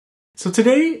So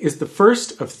today is the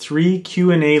first of 3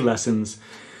 Q&A lessons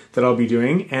that I'll be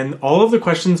doing, and all of the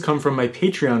questions come from my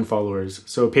Patreon followers.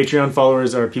 So Patreon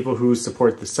followers are people who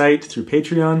support the site through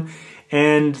Patreon,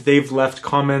 and they've left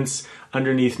comments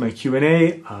underneath my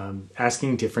Q&A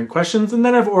asking different questions, and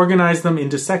then I've organized them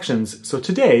into sections. So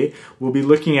today we'll be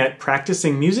looking at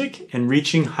practicing music and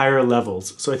reaching higher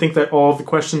levels. So I think that all of the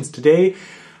questions today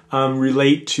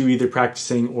relate to either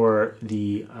practicing or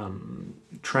the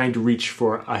trying to reach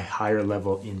for a higher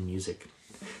level in music.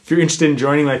 If you're interested in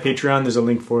joining my Patreon, there's a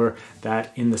link for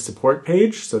that in the support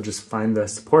page. So just find the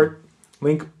support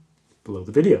link below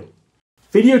the video.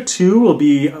 Video 2 will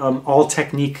be all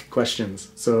technique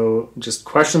questions. So just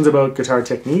questions about guitar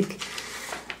technique.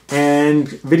 And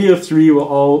video 3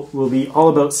 will be all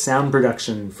about sound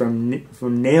production,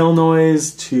 from nail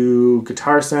noise to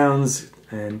guitar sounds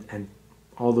and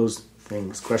all those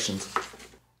things, questions.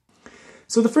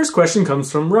 So the first question comes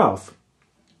from Ralph.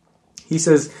 He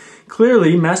says,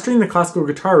 clearly, mastering the classical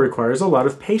guitar requires a lot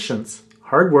of patience,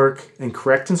 hard work, and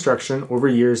correct instruction over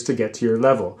years to get to your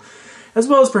level, as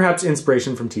well as perhaps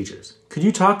inspiration from teachers. Could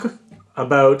you talk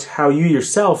about how you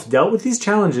yourself dealt with these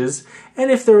challenges, and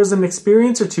if there was an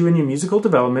experience or two in your musical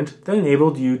development that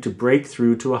enabled you to break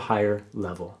through to a higher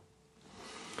level?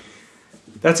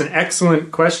 That's an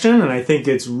excellent question, and I think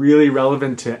it's really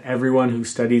relevant to everyone who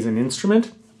studies an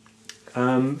instrument.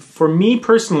 For me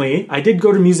personally, I did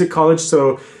go to music college,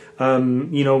 so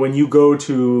you know, when you go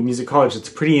to music college, it's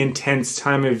a pretty intense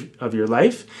time of your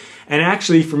life. And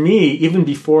actually, for me, even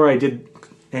before I did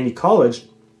any college,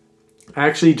 I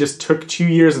actually just took 2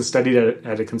 years and studied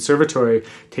at a conservatory,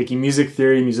 taking music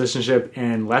theory, musicianship,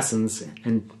 and lessons,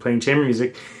 and playing chamber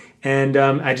music. And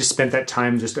I just spent that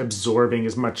time just absorbing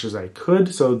as much as I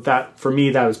could. So that, for me,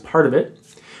 that was part of it.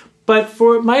 But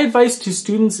for my advice to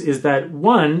students is that,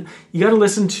 one, you got to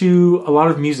listen to a lot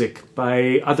of music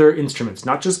by other instruments,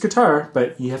 not just guitar,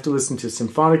 but you have to listen to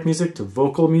symphonic music, to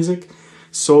vocal music,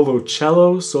 solo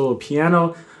cello, solo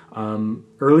piano,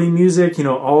 early music, you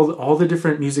know, all the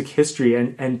different music history.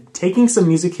 And taking some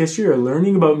music history or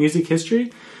learning about music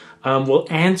history will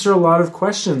answer a lot of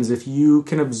questions. If you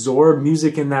can absorb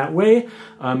music in that way,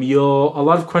 a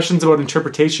lot of questions about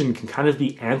interpretation can kind of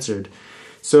be answered.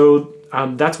 So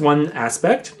that's one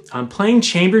aspect. Playing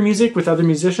chamber music with other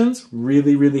musicians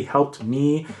really, really helped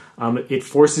me. It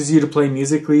forces you to play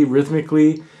musically,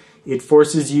 rhythmically. It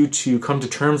forces you to come to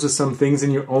terms with some things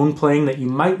in your own playing that you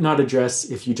might not address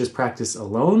if you just practice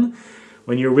alone.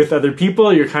 When you're with other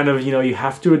people, you're kind of, you know, you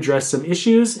have to address some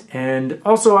issues. And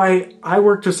also I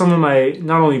worked with some of my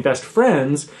not only best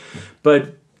friends,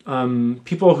 but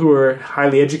people who are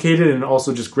highly educated and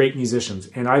also just great musicians.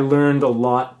 And I learned a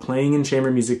lot playing in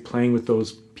chamber music, playing with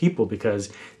those people,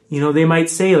 because, you know, they might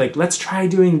say like, let's try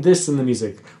doing this in the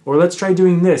music, or let's try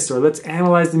doing this, or let's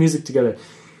analyze the music together.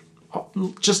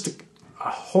 Just a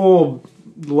whole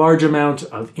large amount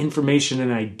of information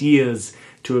and ideas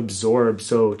to absorb.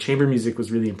 So chamber music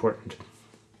was really important.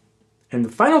 And the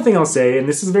final thing I'll say, and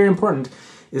this is very important,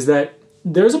 is that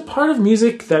there's a part of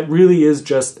music that really is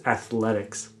just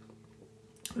athletics.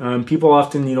 People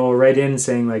often, you know, write in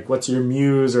saying like, what's your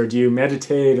muse, or do you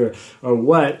meditate, or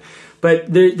what?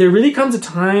 But there really comes a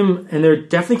time, and there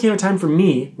definitely came a time for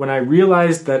me when I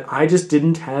realized that I just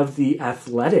didn't have the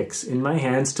athletics in my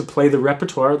hands to play the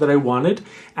repertoire that I wanted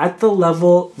at the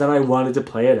level that I wanted to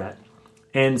play it at.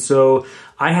 And so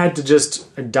I had to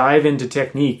just dive into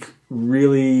technique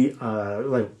really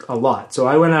like a lot. So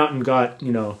I went out and got,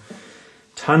 you know,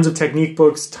 tons of technique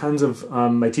books, tons of,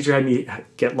 my teacher had me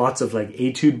get lots of like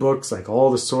etude books, like all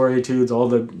the Sor etudes, all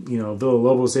the, you know,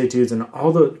 Villa-Lobos etudes, and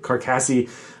all the Carcassi.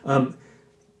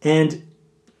 And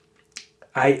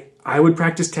I would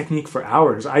practice technique for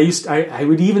hours. I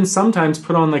would even sometimes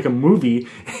put on like a movie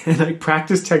and like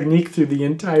practice technique through the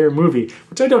entire movie,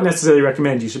 which I don't necessarily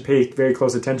recommend. You should pay very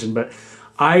close attention, but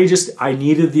I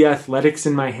needed the athletics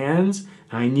in my hands.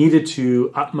 I needed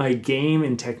to up my game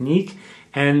in technique.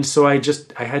 And so I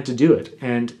had to do it.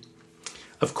 And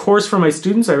of course, for my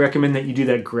students, I recommend that you do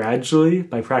that gradually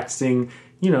by practicing,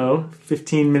 you know,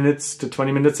 15 minutes to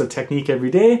 20 minutes of technique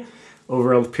every day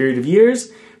over a period of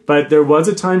years. But there was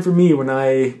a time for me when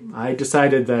I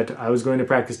decided that I was going to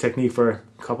practice technique for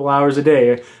a couple hours a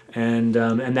day, and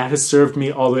that has served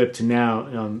me all the way up to now.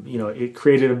 You know, it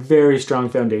created a very strong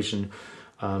foundation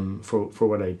for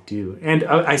what I do. And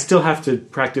I still have to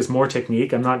practice more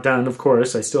technique. I'm not done, of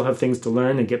course. I still have things to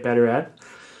learn and get better at,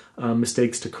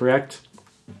 mistakes to correct.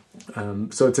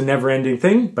 So it's a never-ending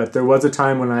thing, but there was a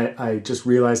time when I just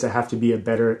realized I have to be a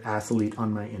better athlete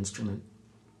on my instrument.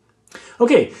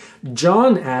 Okay,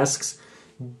 John asks,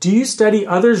 do you study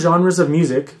other genres of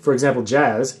music, for example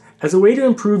jazz, as a way to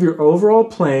improve your overall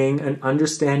playing and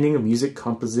understanding of music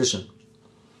composition.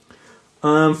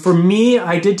 For me,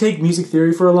 I did take music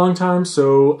theory for a long time,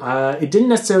 so it didn't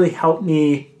necessarily help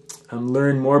me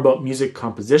learn more about music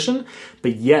composition.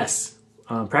 But yes,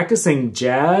 practicing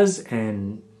jazz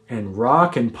and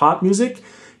rock and pop music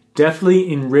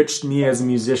definitely enriched me as a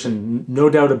musician, no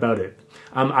doubt about it.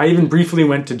 I even briefly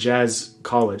went to jazz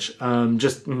college,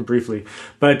 just briefly.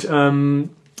 But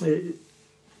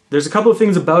there's a couple of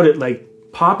things about it,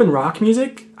 like pop and rock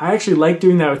music. I actually like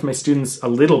doing that with my students a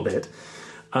little bit.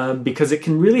 Because it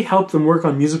can really help them work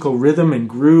on musical rhythm and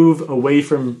groove away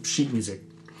from sheet music.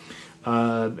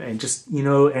 And just,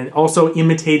 and also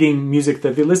imitating music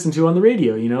that they listen to on the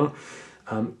radio,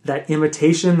 that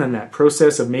imitation and that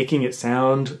process of making it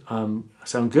sound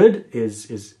good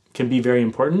can be very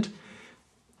important.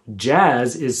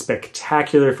 Jazz is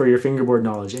spectacular for your fingerboard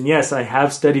knowledge. And yes, I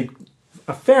have studied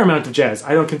a fair amount of jazz.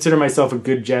 I don't consider myself a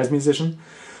good jazz musician,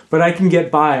 but I can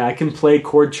get by. I can play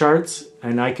chord charts,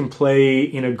 and I can play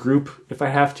in a group if I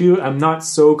have to. I'm not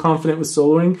so confident with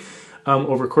soloing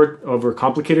over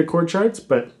complicated chord charts,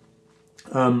 but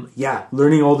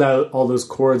learning all those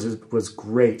chords was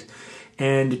great.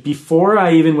 And before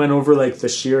I even went over like the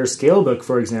Scheel scale book,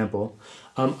 for example,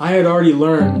 I had already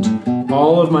learned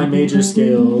all of my major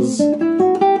scales in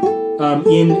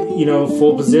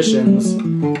full positions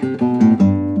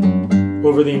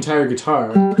over the entire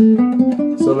guitar.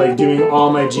 So like doing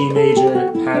all my G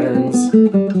major patterns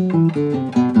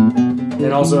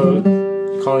and also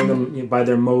calling them by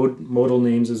their modal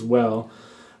names as well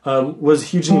was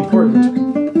hugely important.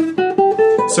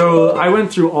 So I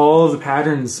went through all of the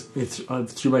patterns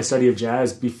through my study of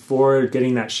jazz before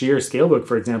getting that Scheel scale book,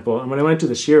 for example. And when I went to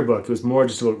the Scheel book, it was more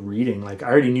just about reading. Like I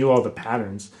already knew all the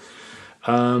patterns.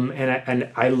 And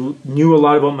I knew a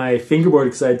lot about my fingerboard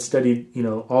because I'd studied,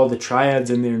 all the triads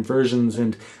and their inversions,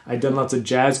 and I'd done lots of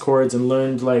jazz chords and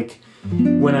learned like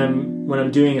when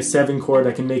I'm doing a 7 chord,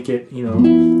 I can make it,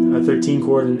 a 13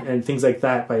 chord and things like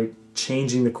that by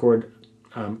changing the chord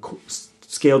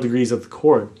scale degrees of the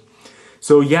chord.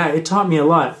 So yeah, it taught me a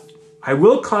lot. I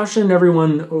will caution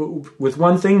everyone with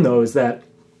one thing though, is that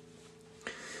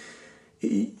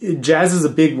jazz is a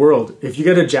big world. If you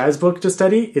get a jazz book to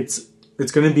study, it's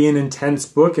going to be an intense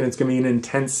book and it's going to be an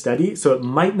intense study. So it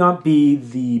might not be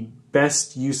the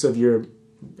best use of your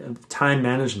time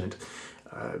management.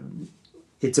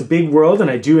 It's a big world, and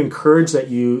I do encourage that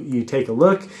you take a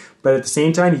look. But at the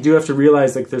same time, you do have to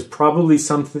realize like there's probably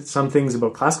some things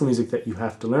about classical music that you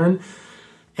have to learn.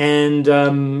 And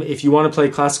if you want to play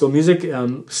classical music,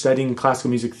 studying classical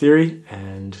music theory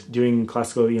and doing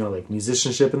classical, like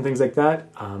musicianship and things like that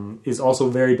is also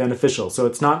very beneficial. So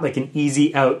it's not like an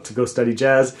easy out to go study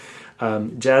jazz.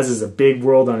 Jazz is a big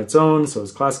world on its own, so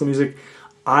is classical music.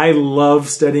 I love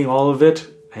studying all of it,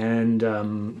 and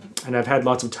I've had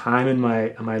lots of time in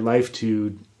my life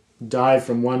to dive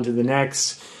from one to the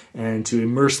next and to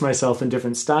immerse myself in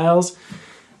different styles.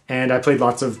 And I played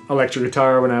lots of electric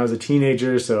guitar when I was a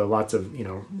teenager, so lots of,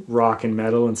 rock and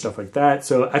metal and stuff like that.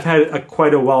 So I've had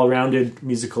quite a well-rounded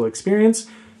musical experience,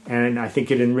 and I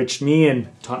think it enriched me and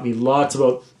taught me lots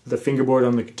about the fingerboard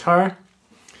on the guitar.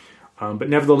 But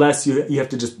nevertheless, you have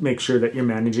to just make sure that you're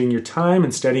managing your time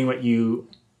and studying what you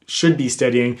should be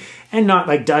studying, and not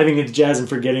like diving into jazz and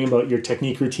forgetting about your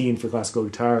technique routine for classical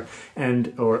guitar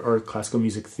and or classical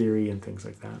music theory and things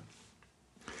like that.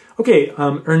 Okay,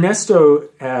 Ernesto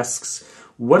asks,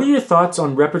 what are your thoughts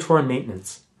on repertoire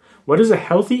maintenance? What is a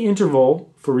healthy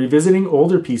interval for revisiting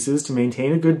older pieces to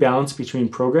maintain a good balance between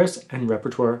progress and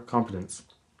repertoire competence?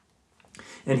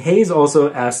 And Hayes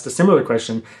also asked a similar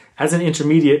question. As an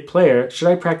intermediate player, should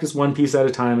I practice one piece at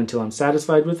a time until I'm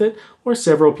satisfied with it, or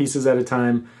several pieces at a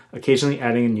time, occasionally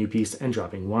adding a new piece and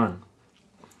dropping one?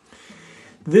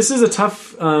 This is a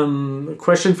tough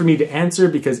question for me to answer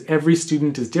because every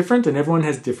student is different and everyone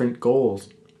has different goals.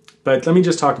 But let me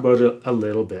just talk about it a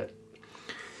little bit.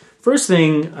 First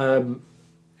thing,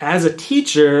 as a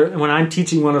teacher, when I'm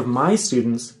teaching one of my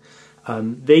students,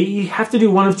 they have to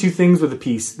do one of two things with a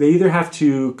piece. They either have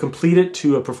to complete it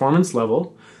to a performance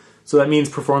level, so that means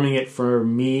performing it for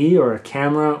me or a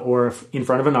camera or in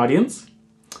front of an audience.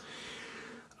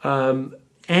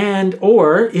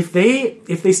 Or if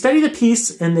they study the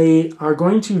piece and they are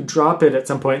going to drop it at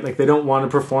some point, like they don't want to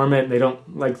perform it and they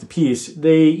don't like the piece,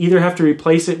 they either have to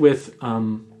replace it with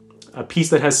a piece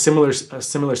that has a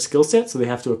similar skill set, so they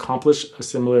have to accomplish a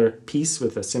similar piece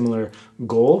with a similar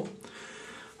goal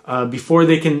before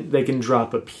they can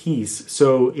drop a piece.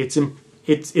 So it's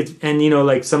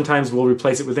like sometimes we'll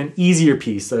replace it with an easier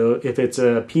piece. So if it's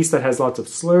a piece that has lots of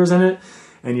slurs in it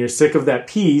and you're sick of that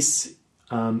piece,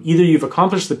 either you've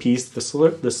accomplished the piece, the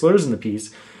slurs in the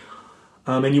piece,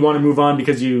 and you want to move on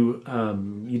because you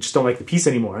just don't like the piece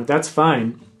anymore. That's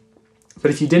fine. But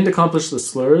if you didn't accomplish the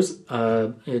slurs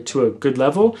to a good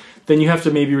level, then you have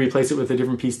to maybe replace it with a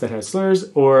different piece that has slurs,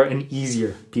 or an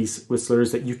easier piece with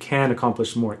slurs that you can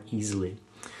accomplish more easily.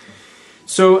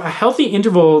 So a healthy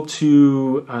interval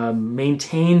to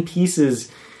maintain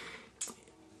pieces,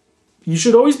 you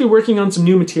should always be working on some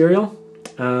new material.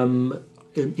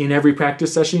 In every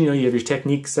practice session, you have your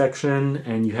technique section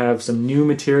and you have some new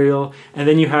material, and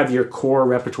then you have your core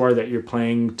repertoire that you're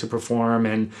playing to perform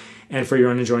and for your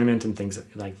own enjoyment and things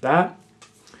like that.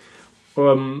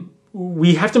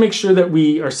 We have to make sure that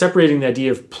we are separating the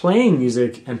idea of playing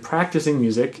music and practicing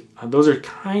music. Those are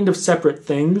kind of separate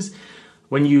things.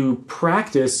 When you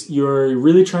practice, you're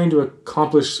really trying to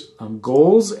accomplish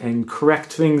goals and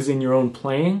correct things in your own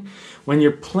playing. When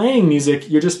you're playing music,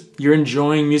 you're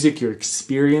enjoying music, you're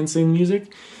experiencing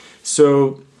music.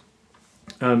 So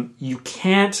you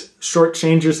can't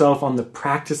shortchange yourself on the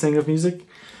practicing of music.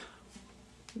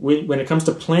 When it comes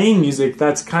to playing music,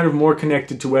 that's kind of more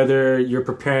connected to whether you're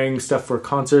preparing stuff for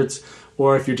concerts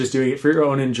or if you're just doing it for your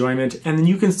own enjoyment, and then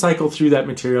you can cycle through that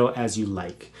material as you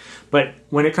like. But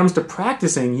when it comes to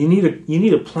practicing, you need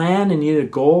a plan and you need a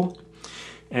goal,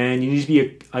 and you need to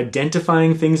be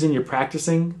identifying things in your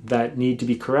practicing that need to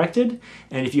be corrected.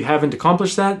 And if you haven't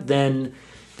accomplished that, then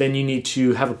you need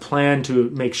to have a plan to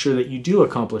make sure that you do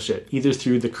accomplish it, either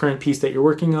through the current piece that you're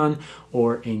working on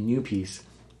or a new piece.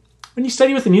 When you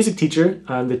study with a music teacher,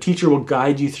 the teacher will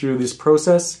guide you through this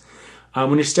process.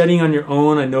 When you're studying on your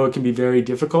own, I know it can be very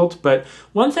difficult, but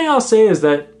one thing I'll say is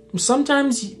that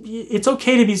sometimes it's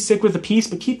okay to be sick with a piece,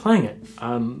 but keep playing it.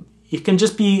 It can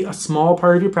just be a small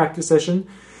part of your practice session.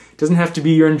 It doesn't have to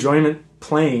be your enjoyment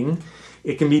playing.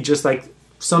 It can be just like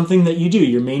something that you do.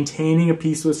 You're maintaining a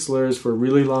piece with slurs for a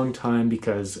really long time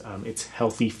because it's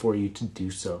healthy for you to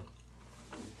do so.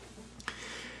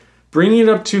 Bringing it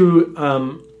up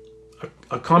to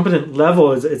a competent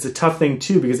level it's a tough thing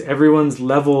too, because everyone's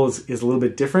level is a little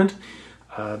bit different.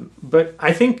 But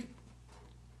I think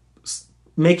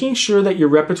making sure that your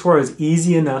repertoire is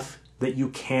easy enough that you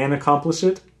can accomplish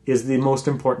it is the most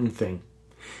important thing.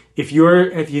 If you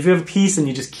have a piece and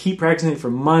you just keep practicing it for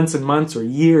months and months or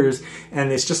years, and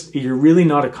you're really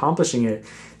not accomplishing it,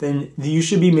 then you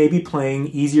should be maybe playing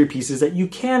easier pieces that you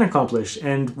can accomplish.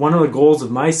 And one of the goals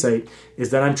of my site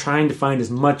is that I'm trying to find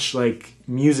as much like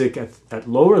music at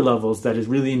lower levels that is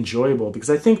really enjoyable, because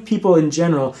I think people in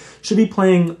general should be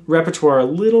playing repertoire a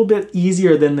little bit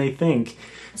easier than they think,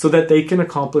 so that they can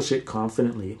accomplish it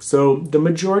confidently. So the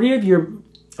majority of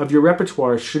your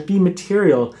repertoire should be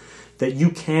material that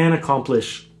you can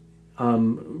accomplish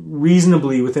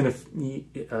reasonably within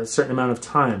a certain amount of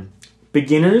time.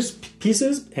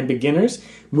 Pieces and beginners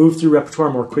move through repertoire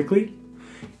more quickly.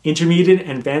 Intermediate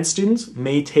and advanced students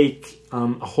may take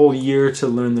a whole year to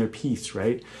learn their piece,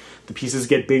 right? The pieces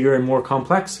get bigger and more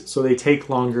complex, so they take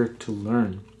longer to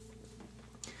learn.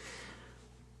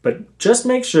 But just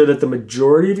make sure that the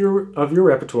majority of your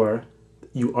repertoire,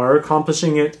 you are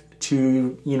accomplishing it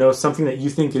to something that you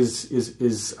think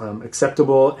is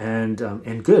acceptable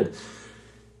and good.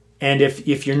 And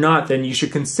if you're not, then you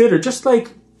should consider just like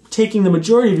taking the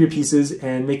majority of your pieces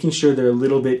and making sure they're a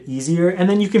little bit easier. And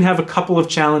then you can have a couple of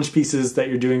challenge pieces that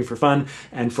you're doing for fun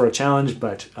and for a challenge,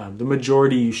 but the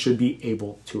majority you should be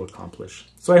able to accomplish.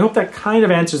 So I hope that kind of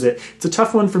answers it. It's a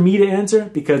tough one for me to answer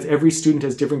because every student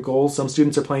has different goals. Some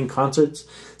students are playing concerts,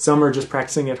 some are just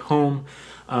practicing at home.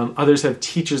 Others have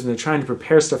teachers and they're trying to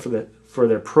prepare stuff for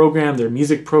their program, their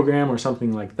music program or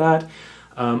something like that.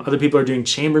 Other people are doing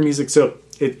chamber music. So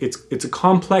it's a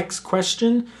complex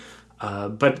question,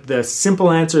 but the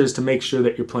simple answer is to make sure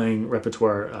that you're playing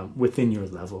repertoire within your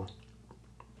level.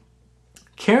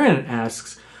 Karen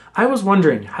asks, I was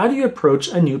wondering, how do you approach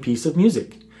a new piece of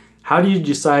music? How do you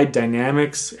decide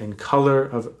dynamics and color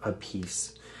of a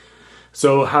piece?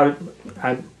 So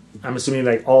I'm assuming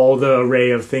like all the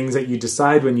array of things that you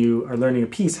decide when you are learning a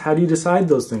piece, how do you decide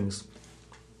those things?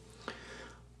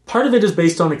 Part of it is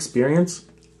based on experience.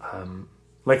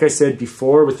 Like I said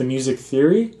before with the music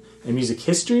theory and music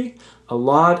history, a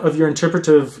lot of your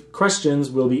interpretive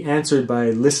questions will be answered by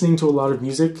listening to a lot of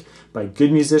music by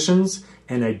good musicians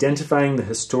and identifying the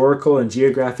historical and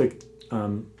geographic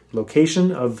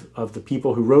location of the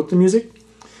people who wrote the music.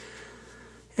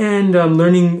 And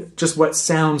learning just what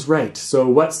sounds right. So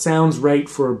what sounds right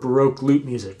for Baroque lute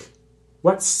music?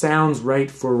 What sounds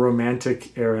right for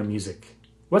Romantic era music?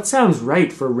 What sounds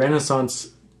right for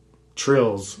Renaissance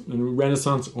trills and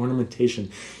Renaissance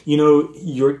ornamentation?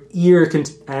 Your ear can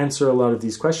answer a lot of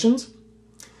these questions.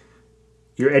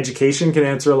 Your education can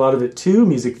answer a lot of it too.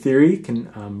 Music theory can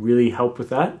really help with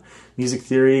that. Music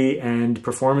theory and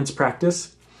performance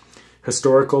practice,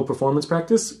 historical performance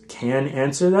practice can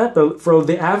answer that. But for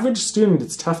the average student,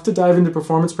 it's tough to dive into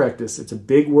performance practice. It's a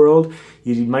big world.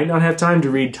 You might not have time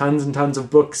to read tons and tons of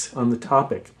books on the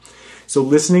topic. So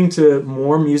listening to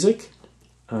more music,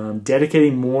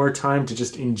 dedicating more time to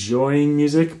just enjoying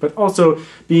music, but also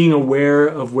being aware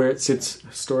of where it sits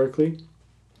historically.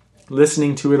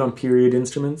 Listening to it on period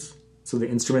instruments, so the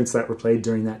instruments that were played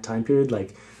during that time period,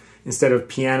 like instead of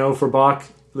piano for Bach,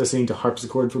 listening to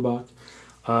harpsichord for Bach.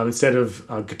 Instead of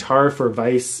guitar for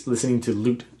Weiss, listening to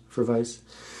lute for Weiss.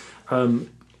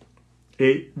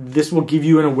 This will give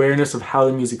you an awareness of how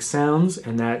the music sounds,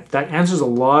 and that answers a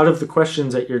lot of the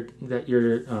questions that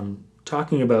you're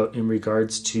talking about in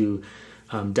regards to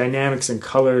dynamics and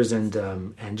colors and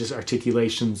just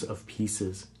articulations of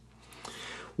pieces.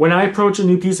 When I approach a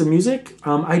new piece of music,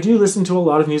 I do listen to a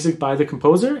lot of music by the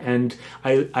composer, and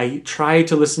I try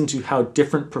to listen to how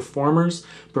different performers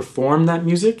perform that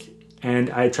music, and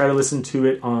I try to listen to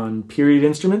it on period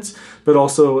instruments, but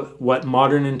also what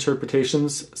modern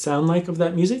interpretations sound like of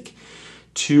that music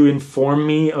to inform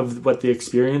me of what the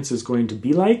experience is going to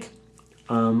be like.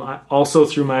 Also,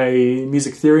 through my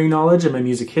music theory knowledge and my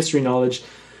music history knowledge,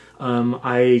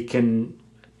 I can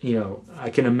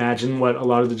imagine what a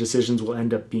lot of the decisions will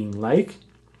end up being like.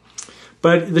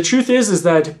 But the truth is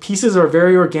that pieces are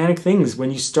very organic things. When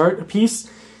you start a piece,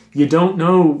 you don't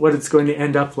know what it's going to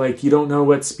end up like. You don't know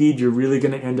what speed you're really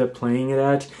going to end up playing it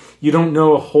at. You don't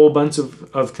know a whole bunch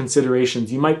of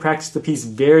considerations. You might practice the piece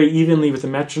very evenly with a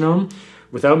metronome,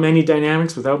 without many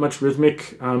dynamics, without much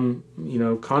rhythmic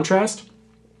contrast.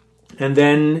 And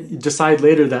then decide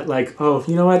later that, like, oh,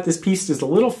 you know what, this piece is a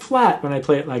little flat when I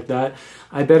play it like that.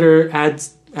 I better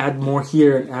add more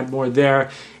here and add more there.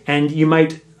 And you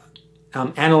might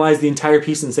analyze the entire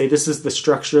piece and say, this is the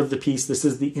structure of the piece, this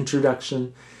is the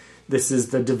introduction, this is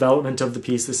the development of the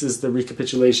piece, this is the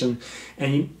recapitulation.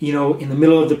 And, in the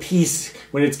middle of the piece,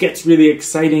 when it gets really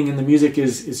exciting and the music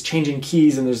is changing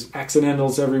keys and there's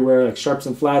accidentals everywhere, like sharps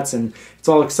and flats, and it's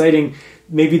all exciting,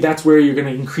 maybe that's where you're going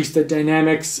to increase the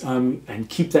dynamics and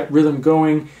keep that rhythm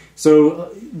going.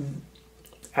 So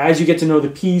as you get to know the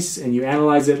piece and you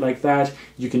analyze it like that,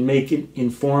 you can make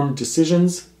informed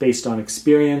decisions based on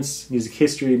experience, music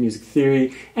history, music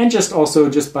theory, and just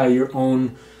by your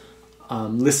own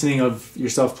listening of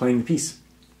yourself playing the piece.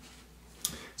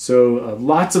 So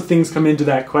lots of things come into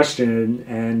that question,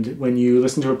 and when you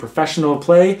listen to a professional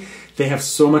play, they have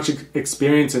so much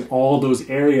experience in all those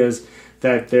areas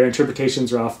that their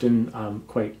interpretations are often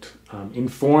quite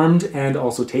informed and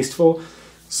also tasteful.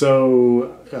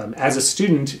 So as a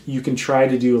student, you can try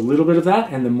to do a little bit of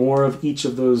that, and the more of each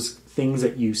of those things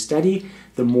that you study,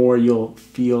 the more you'll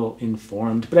feel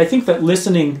informed. But I think that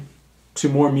listening to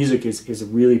more music is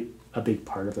really a big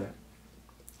part of that.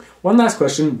 One last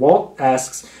question. Walt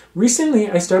asks, recently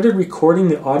I started recording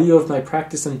the audio of my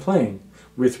practice and playing.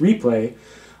 With replay,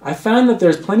 I found that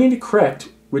there's plenty to correct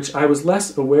which I was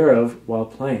less aware of while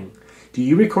playing. Do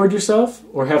you record yourself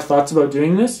or have thoughts about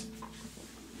doing this?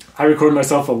 I record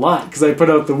myself a lot because I put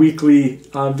out the weekly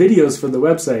videos for the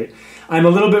website. I'm a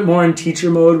little bit more in teacher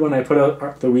mode when I put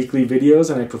out the weekly videos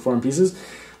and I perform pieces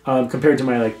compared to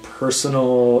my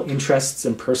personal interests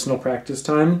and personal practice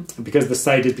time, because the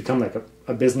site has become like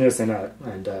a business and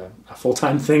a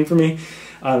full-time thing for me.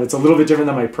 It's a little bit different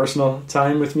than my personal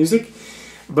time with music.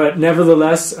 But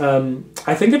nevertheless,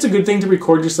 I think it's a good thing to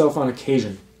record yourself on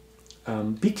occasion.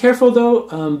 Be careful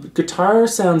though, guitar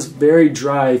sounds very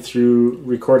dry through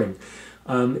recording.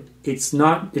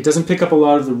 It doesn't pick up a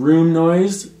lot of the room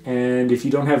noise, and if you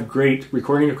don't have great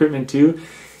recording equipment too,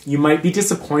 you might be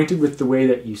disappointed with the way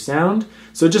that you sound.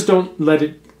 So just don't let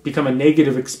it become a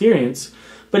negative experience.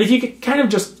 But if you could kind of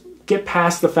just get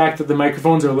past the fact that the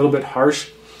microphones are a little bit harsh,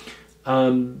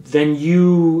 then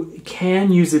you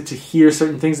can use it to hear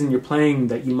certain things in your playing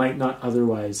that you might not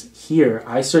otherwise hear.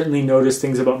 I certainly notice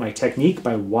things about my technique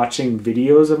by watching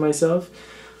videos of myself.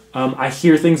 I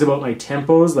hear things about my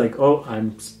tempos, like, oh,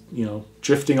 I'm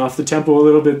drifting off the tempo a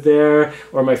little bit there,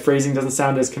 or my phrasing doesn't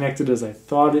sound as connected as I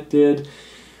thought it did.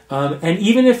 And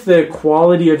even if the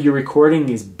quality of your recording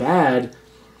is bad,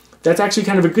 that's actually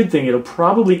kind of a good thing. It'll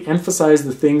probably emphasize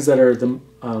the things that are the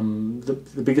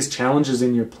biggest challenges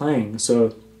in your playing.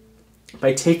 So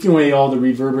by taking away all the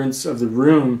reverberance of the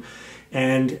room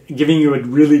and giving you a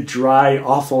really dry,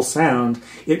 awful sound,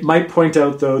 it might point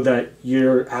out, though, that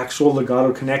your actual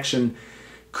legato connection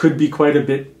could be quite a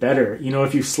bit better.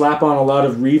 If you slap on a lot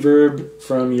of reverb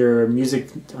from your music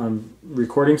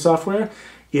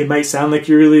it might sound like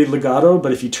you're really legato,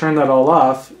 but if you turn that all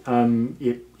off,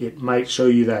 it might show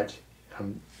you that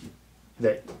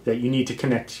that you need to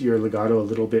connect your legato a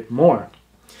little bit more.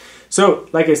 So,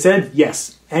 like I said,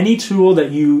 yes, any tool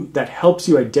that helps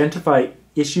you identify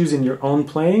issues in your own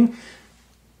playing,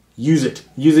 use it.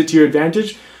 Use it to your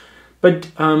advantage. But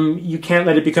you can't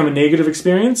let it become a negative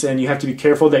experience, and you have to be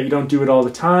careful that you don't do it all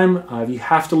the time. You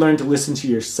have to learn to listen to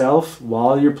yourself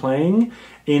while you're playing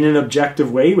in an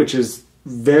objective way, which is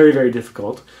very, very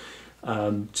difficult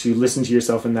to listen to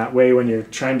yourself in that way when you're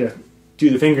trying to do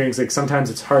the fingerings. Like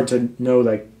sometimes it's hard to know,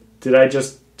 like, did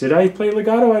I play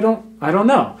legato? I don't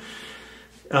know.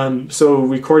 So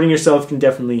recording yourself can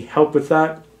definitely help with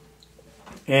that.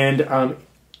 And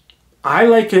I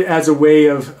like it as a way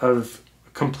of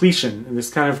completion, and this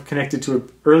kind of connected to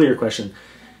an earlier question.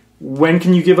 When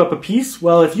can you give up a piece?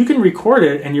 Well, if you can record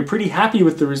it and you're pretty happy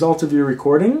with the result of your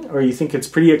recording, or you think it's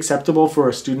pretty acceptable for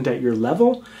a student at your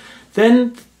level,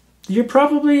 then you're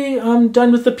probably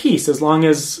done with the piece, as long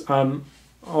as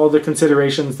all the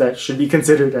considerations that should be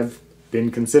considered have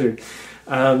been considered.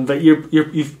 But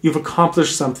you've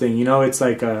accomplished something. You know, it's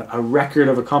like a record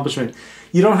of accomplishment.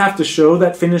 You don't have to show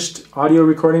that finished audio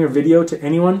recording or video to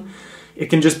anyone. It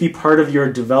can just be part of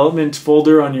your development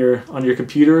folder on your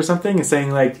computer or something, and saying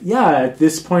like, yeah, at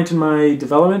this point in my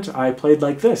development, I played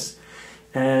like this.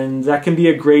 And that can be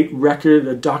a great record,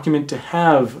 a document to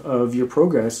have of your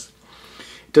progress.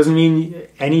 It doesn't mean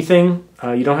anything.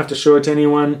 You don't have to show it to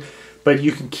anyone, but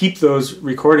you can keep those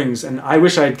recordings. And I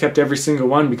wish I had kept every single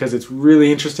one, because it's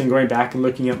really interesting going back and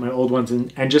looking at my old ones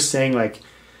and just saying like,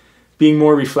 being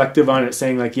more reflective on it,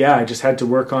 saying like, yeah, I had to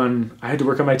work on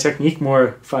my technique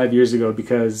more 5 years ago,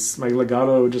 because my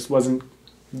legato just wasn't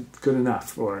good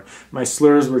enough, or my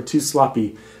slurs were too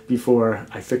sloppy before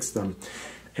I fixed them.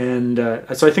 And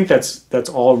so I think that's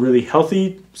all really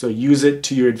healthy. So use it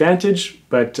to your advantage,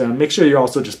 but make sure you're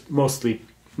also just mostly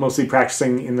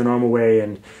practicing in the normal way,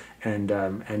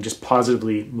 and just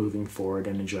positively moving forward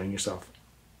and enjoying yourself.